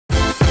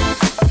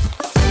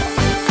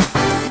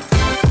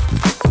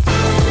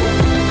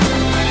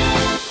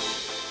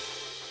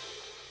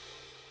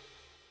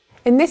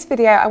In this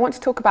video, I want to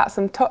talk about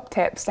some top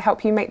tips to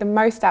help you make the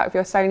most out of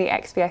your Sony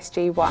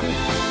XVS-G1.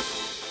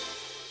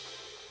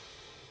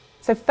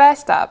 So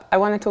first up, I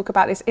want to talk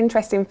about this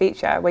interesting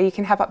feature where you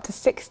can have up to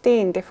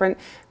 16 different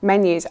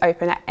menus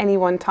open at any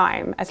one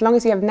time, as long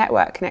as you have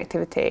network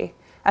connectivity.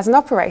 As an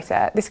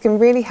operator, this can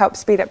really help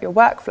speed up your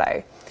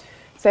workflow.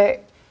 So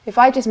if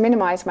I just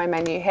minimize my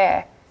menu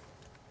here,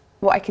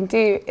 what I can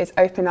do is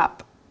open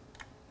up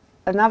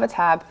another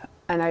tab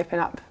and open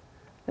up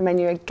the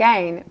menu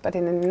again, but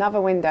in another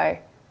window.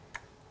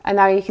 And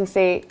now you can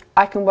see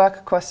I can work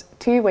across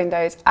two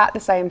windows at the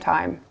same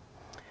time.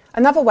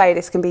 Another way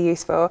this can be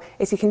useful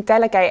is you can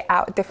delegate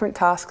out different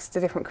tasks to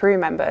different crew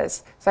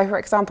members. So for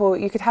example,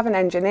 you could have an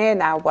engineer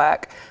now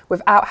work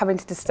without having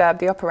to disturb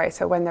the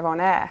operator when they're on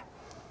air.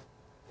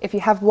 If you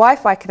have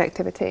Wi-Fi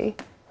connectivity,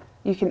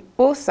 you can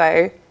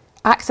also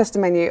access the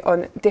menu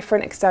on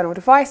different external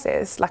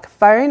devices, like a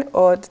phone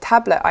or the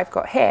tablet I've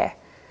got here.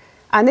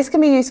 And this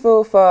can be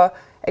useful for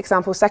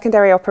example,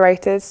 secondary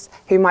operators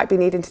who might be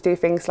needing to do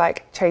things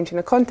like changing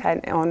the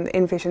content on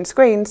in-vision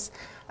screens.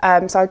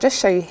 So I'll just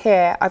show you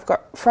here, I've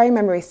got frame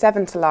memory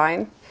 7 to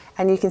line,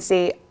 and you can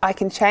see I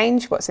can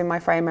change what's in my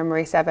frame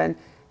memory 7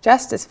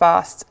 just as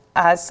fast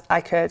as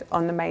I could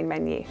on the main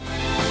menu.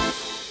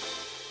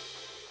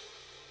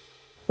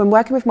 When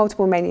working with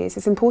multiple menus,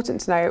 it's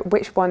important to know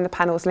which one the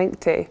panel is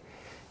linked to.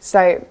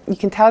 So you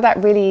can tell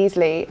that really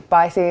easily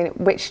by seeing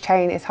which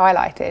chain is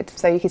highlighted.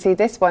 So you can see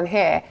this one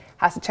here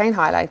has the chain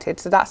highlighted,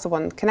 so that's the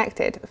one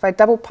connected. If I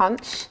double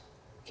punch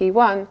key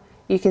 1,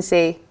 you can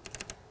see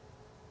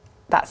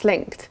that's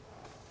linked.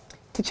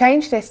 To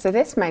change this to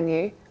this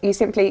menu, you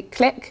simply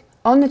click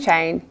on the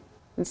chain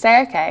and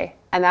say OK,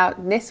 and now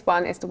this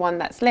one is the one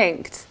that's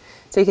linked.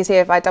 So you can see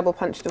if I double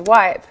punch the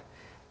wipe,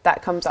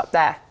 that comes up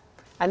there.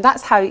 And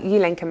that's how you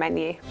link a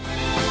menu.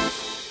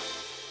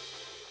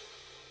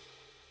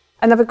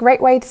 Another great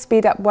way to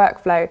speed up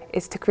workflow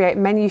is to create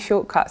menu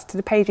shortcuts to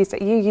the pages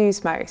that you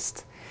use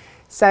most.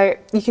 So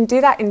you can do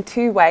that in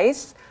two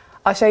ways.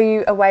 I'll show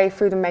you a way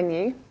through the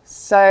menu.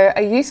 So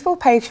a useful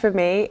page for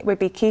me would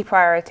be key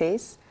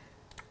priorities.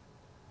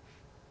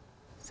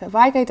 So if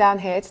I go down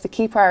here to the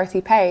key priority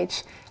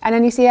page, and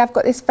then you see I've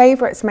got this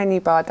favorites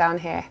menu bar down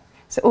here.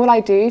 So all I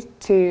do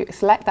to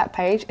select that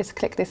page is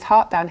click this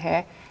heart down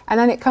here, and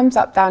then it comes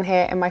up down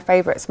here in my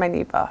favorites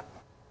menu bar.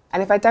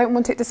 And if I don't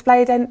want it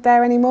displayed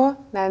there anymore,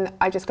 then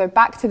I just go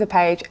back to the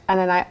page and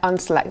then I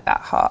unselect that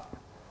heart.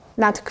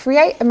 Now to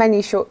create a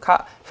menu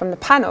shortcut from the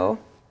panel,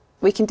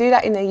 we can do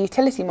that in the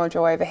utility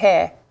module over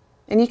here.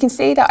 And you can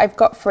see that I've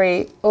got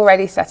 3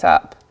 already set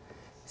up.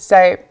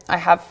 So I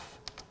have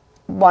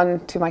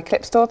one to my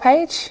clip store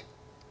page,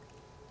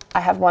 I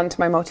have one to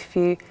my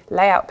multi-view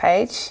layout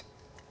page,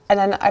 and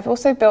then I've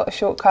also built a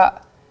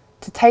shortcut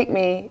to take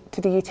me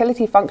to the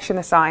utility function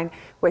assign,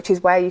 which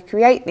is where you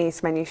create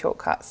these menu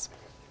shortcuts.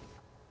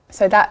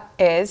 So that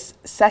is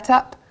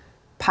setup,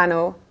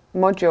 panel,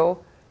 module,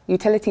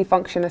 utility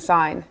function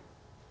assign.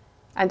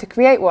 And to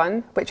create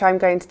one, which I'm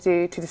going to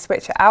do to the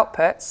switcher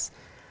outputs,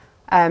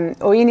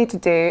 all you need to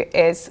do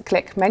is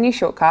click menu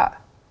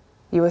shortcut.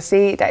 You will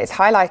see that it's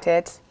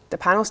highlighted, the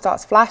panel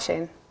starts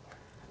flashing,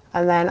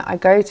 and then I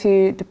go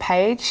to the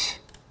page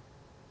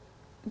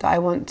that I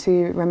want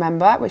to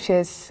remember, which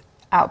is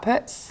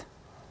outputs,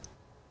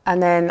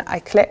 and then I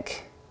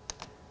click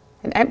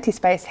an empty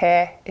space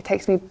here. It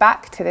takes me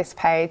back to this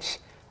page,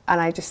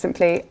 and I just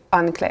simply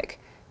unclick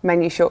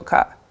menu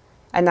shortcut.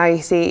 And now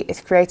you see it's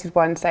created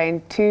one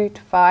saying 2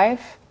 to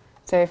 5.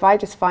 So if I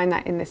just find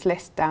that in this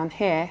list down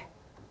here,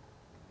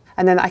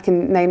 and then I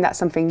can name that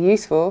something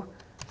useful,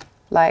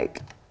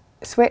 like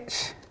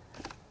switch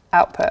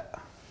output.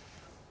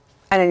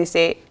 And then you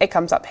see it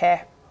comes up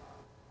here.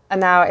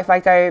 And now if I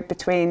go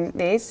between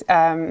these,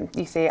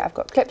 you see I've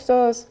got clip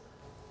stores,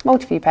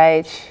 multi-view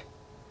page,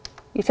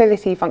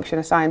 utility function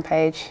assign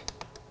page,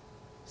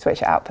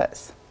 switcher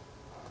outputs.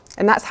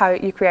 And that's how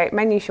you create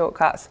menu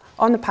shortcuts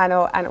on the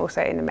panel and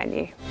also in the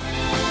menu.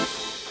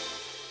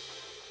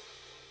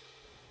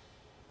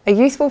 A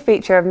useful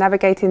feature of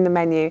navigating the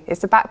menu is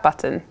the back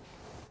button.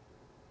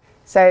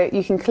 So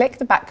you can click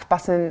the back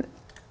button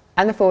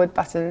and the forward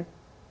button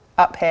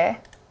up here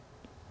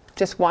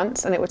just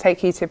once, and it will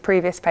take you to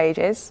previous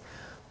pages,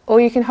 or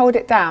you can hold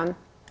it down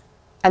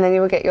and then you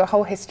will get your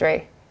whole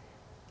history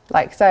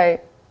like so,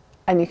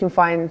 and you can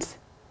find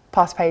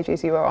past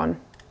pages you were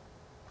on.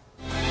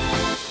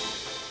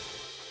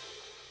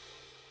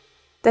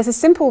 There's a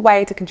simple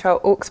way to control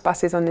aux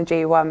buses on the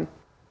G1.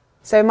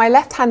 So my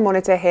left-hand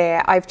monitor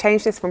here, I've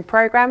changed this from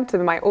program to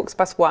my aux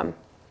bus 1.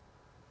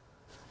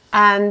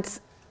 And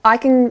I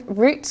can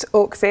route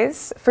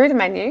auxes through the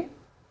menu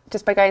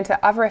just by going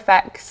to Other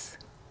Effects,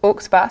 Aux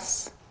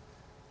Bus,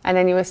 and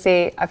then you will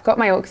see I've got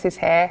my auxes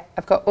here.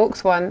 I've got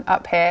aux 1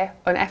 up here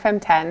on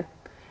FM10,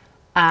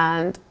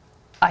 and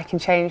I can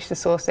change the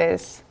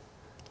sources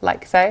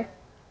like so.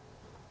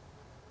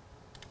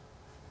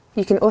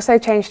 You can also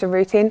change the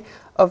routing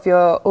of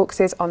your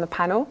auxes on the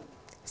panel.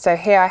 So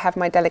here I have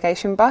my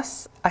delegation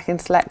bus. I can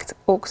select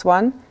aux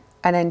 1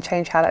 and then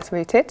change how that's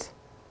routed.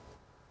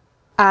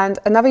 And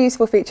another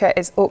useful feature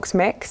is aux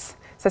mix.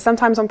 So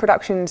sometimes on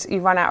productions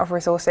you run out of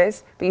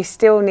resources, but you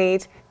still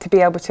need to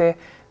be able to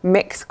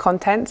mix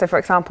content. So for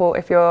example,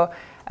 if you're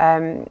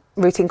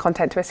routing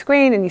content to a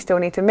screen and you still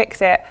need to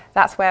mix it,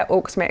 that's where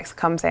aux mix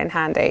comes in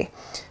handy.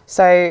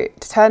 So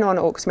to turn on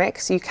aux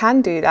mix, you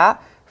can do that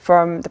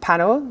from the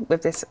panel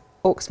with this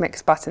aux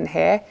mix button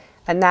here.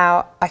 And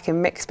now I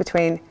can mix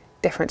between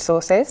different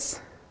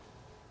sources,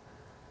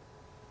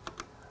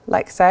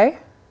 like so.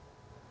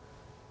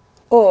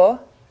 Or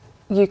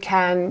you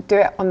can do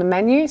it on the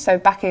menu. So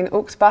back in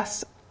aux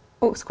bus,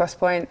 aux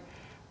crosspoint,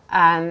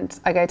 and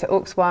I go to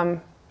aux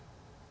 1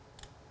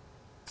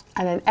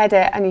 and then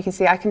edit, and you can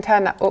see I can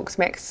turn that aux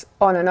mix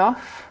on and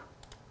off.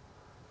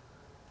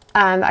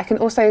 And I can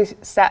also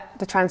set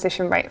the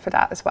transition rate for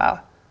that as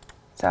well.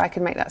 So I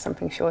can make that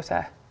something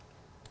shorter,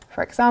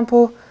 for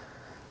example,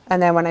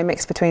 and then when I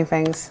mix between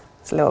things,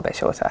 it's a little bit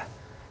shorter.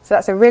 So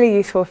that's a really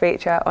useful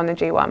feature on the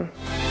G1.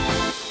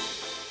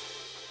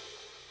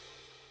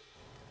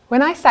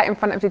 When I sat in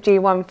front of the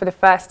G1 for the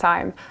first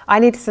time, I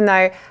needed to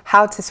know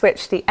how to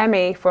switch the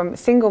ME from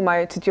single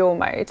mode to dual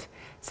mode.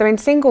 So in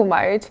single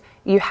mode,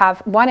 you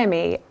have one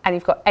ME and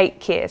you've got 8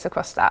 keys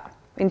across that.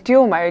 In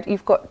dual mode,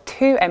 you've got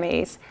 2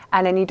 MEs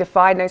and then you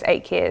divide those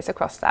 8 keys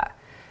across that.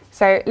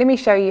 So let me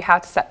show you how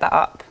to set that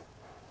up.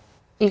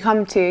 You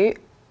come to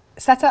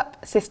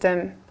Setup,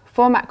 System,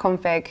 Format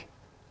Config,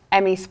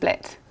 ME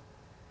Split.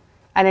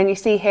 And then you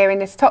see here in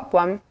this top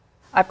one,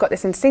 I've got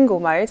this in single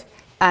mode,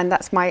 and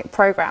that's my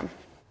program.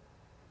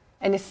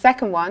 In this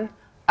second one,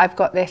 I've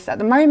got this at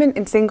the moment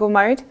in single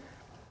mode,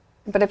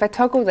 but if I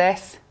toggle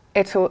this,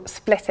 it will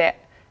split it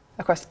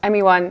across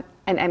ME1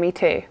 and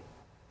ME2,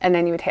 and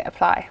then you would hit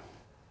apply.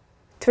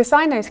 To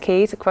assign those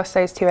keys across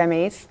those 2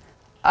 MEs,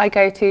 I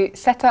go to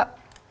Setup,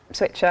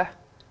 Switcher,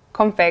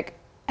 Config,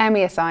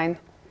 ME Assign,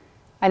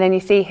 and then you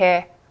see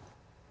here,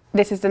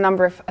 this is the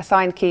number of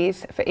assigned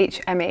keys for each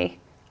ME,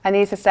 and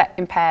these are set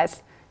in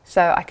pairs,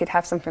 so I could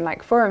have something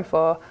like 4 and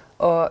 4,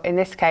 or in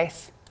this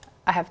case,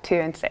 I have 2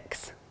 and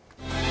 6.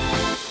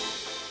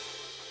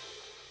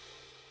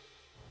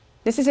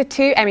 This is a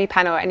 2 ME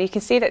panel, and you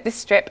can see that this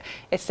strip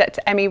is set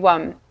to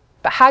ME1,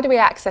 but how do we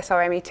access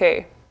our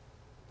ME2?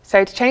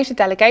 So to change the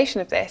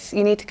delegation of this,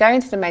 you need to go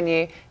into the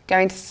menu, go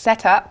into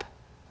Setup,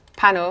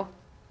 Panel,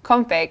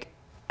 Config,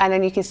 and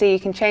then you can see you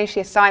can change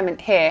the assignment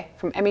here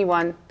from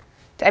ME1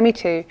 to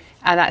ME2,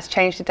 and that's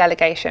changed the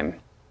delegation.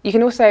 You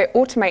can also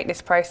automate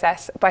this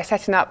process by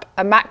setting up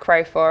a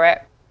macro for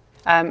it,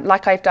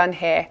 like I've done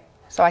here,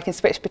 so I can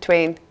switch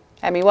between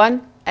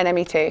ME1 and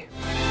ME2.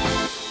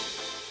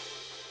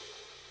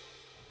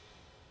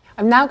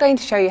 I'm now going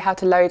to show you how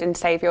to load and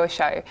save your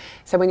show,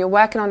 so when you're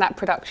working on that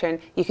production,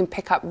 you can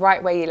pick up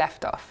right where you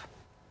left off.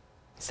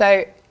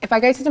 So if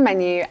I go to the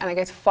menu and I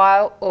go to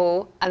File,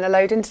 All, and the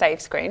Load and Save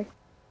screen,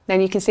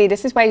 then you can see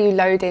this is where you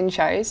load in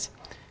shows.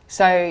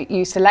 So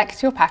you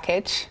select your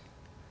package,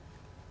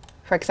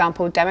 for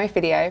example, demo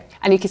video,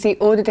 and you can see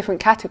all the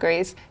different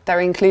categories that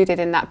are included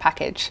in that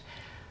package.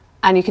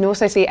 And you can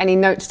also see any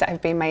notes that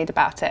have been made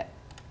about it.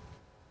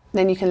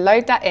 Then you can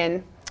load that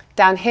in.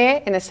 Down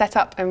here in the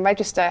Setup and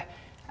Register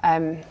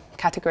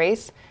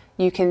categories,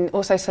 you can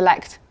also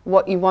select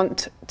what you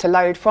want to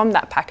load from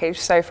that package.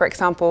 So for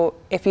example,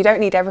 if you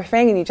don't need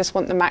everything and you just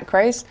want the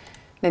macros,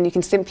 then you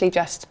can simply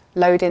just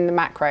load in the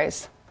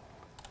macros.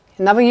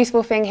 Another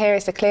useful thing here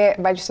is the Clear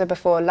Register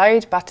Before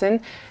Load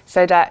button,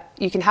 so that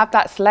you can have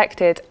that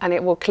selected and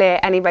it will clear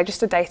any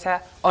register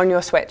data on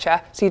your switcher,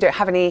 so you don't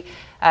have any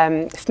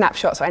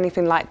snapshots or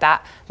anything like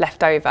that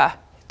left over,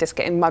 just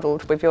getting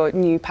muddled with your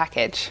new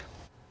package.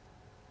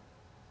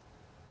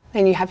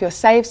 Then you have your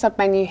Save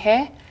submenu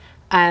here,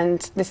 and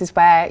this is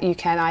where you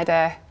can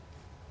either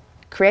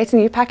create a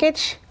new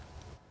package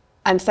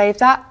and save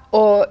that,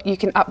 or you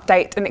can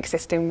update an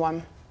existing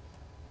one.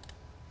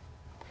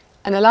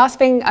 And the last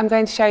thing I'm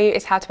going to show you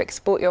is how to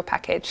export your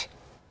package.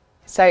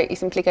 So you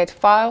simply go to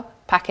File,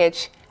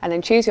 Package, and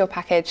then choose your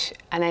package,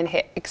 and then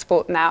hit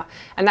Export Now.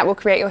 And that will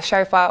create your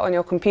show file on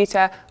your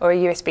computer or a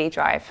USB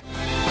drive.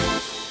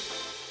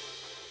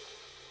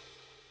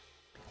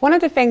 One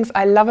of the things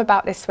I love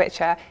about this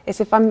switcher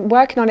is if I'm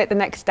working on it the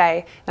next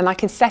day, then I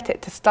can set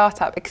it to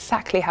start up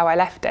exactly how I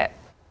left it.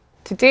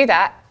 To do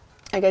that,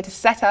 I go to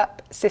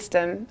Setup,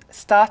 System,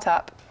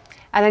 Startup,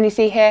 and then you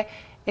see here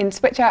in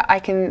Switcher I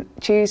can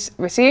choose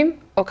Resume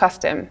or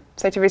Custom.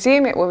 So to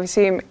resume, it will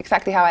resume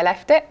exactly how I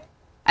left it.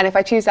 And if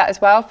I choose that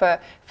as well for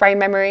frame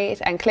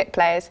memories and clip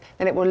players,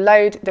 then it will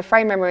load the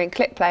frame memory and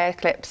clip player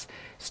clips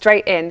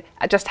straight in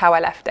at just how I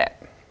left it.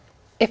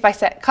 If I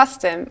set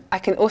Custom, I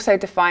can also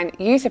define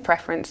user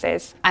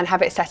preferences and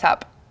have it set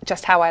up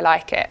just how I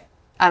like it.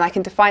 And I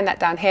can define that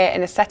down here in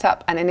the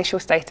Setup and Initial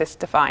Status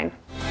Define.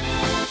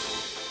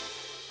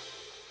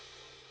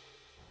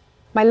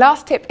 My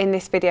last tip in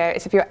this video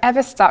is if you're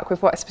ever stuck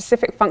with what a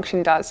specific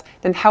function does,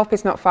 then help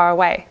is not far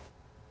away.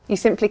 You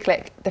simply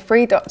click the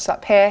 3 dots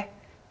up here,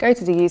 go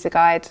to the user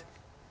guide,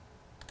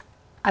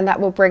 and that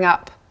will bring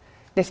up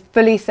this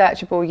fully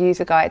searchable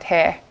user guide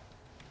here.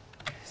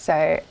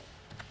 So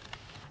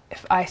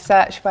if I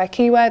search by a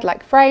keyword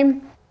like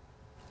frame,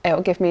 it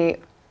will give me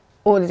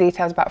all the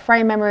details about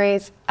frame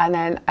memories, and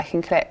then I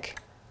can click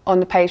on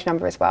the page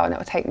number as well and it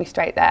will take me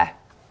straight there.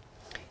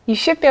 You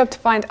should be able to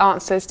find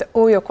answers to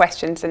all your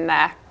questions in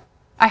there.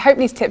 I hope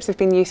these tips have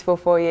been useful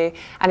for you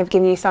and have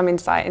given you some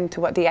insight into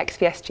what the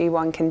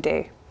XVS-G1 can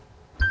do.